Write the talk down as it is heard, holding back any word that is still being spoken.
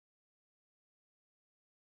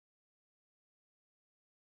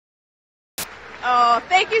Oh,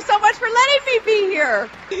 thank you so much for letting me be here.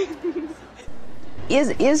 Is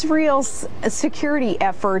Israel's security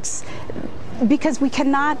efforts, because we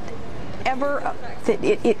cannot ever,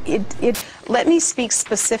 let me speak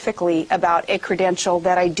specifically about a credential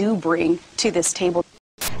that I do bring to this table.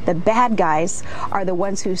 The bad guys are the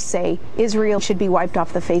ones who say Israel should be wiped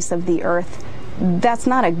off the face of the earth. That's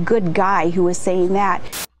not a good guy who is saying that.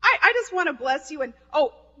 I just want to bless you, and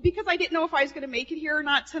because I didn't know if I was going to make it here or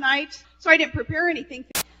not tonight, so I didn't prepare anything.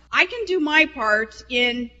 I can do my part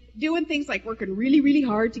in doing things like working really, really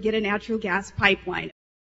hard to get a natural gas pipeline.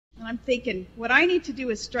 And I'm thinking, what I need to do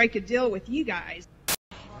is strike a deal with you guys.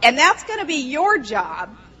 And that's going to be your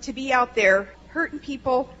job, to be out there hurting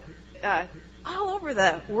people all over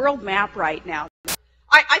the world map right now.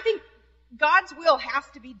 I think God's will has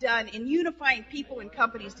to be done in unifying people and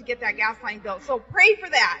companies to get that gas line built. So pray for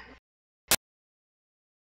that.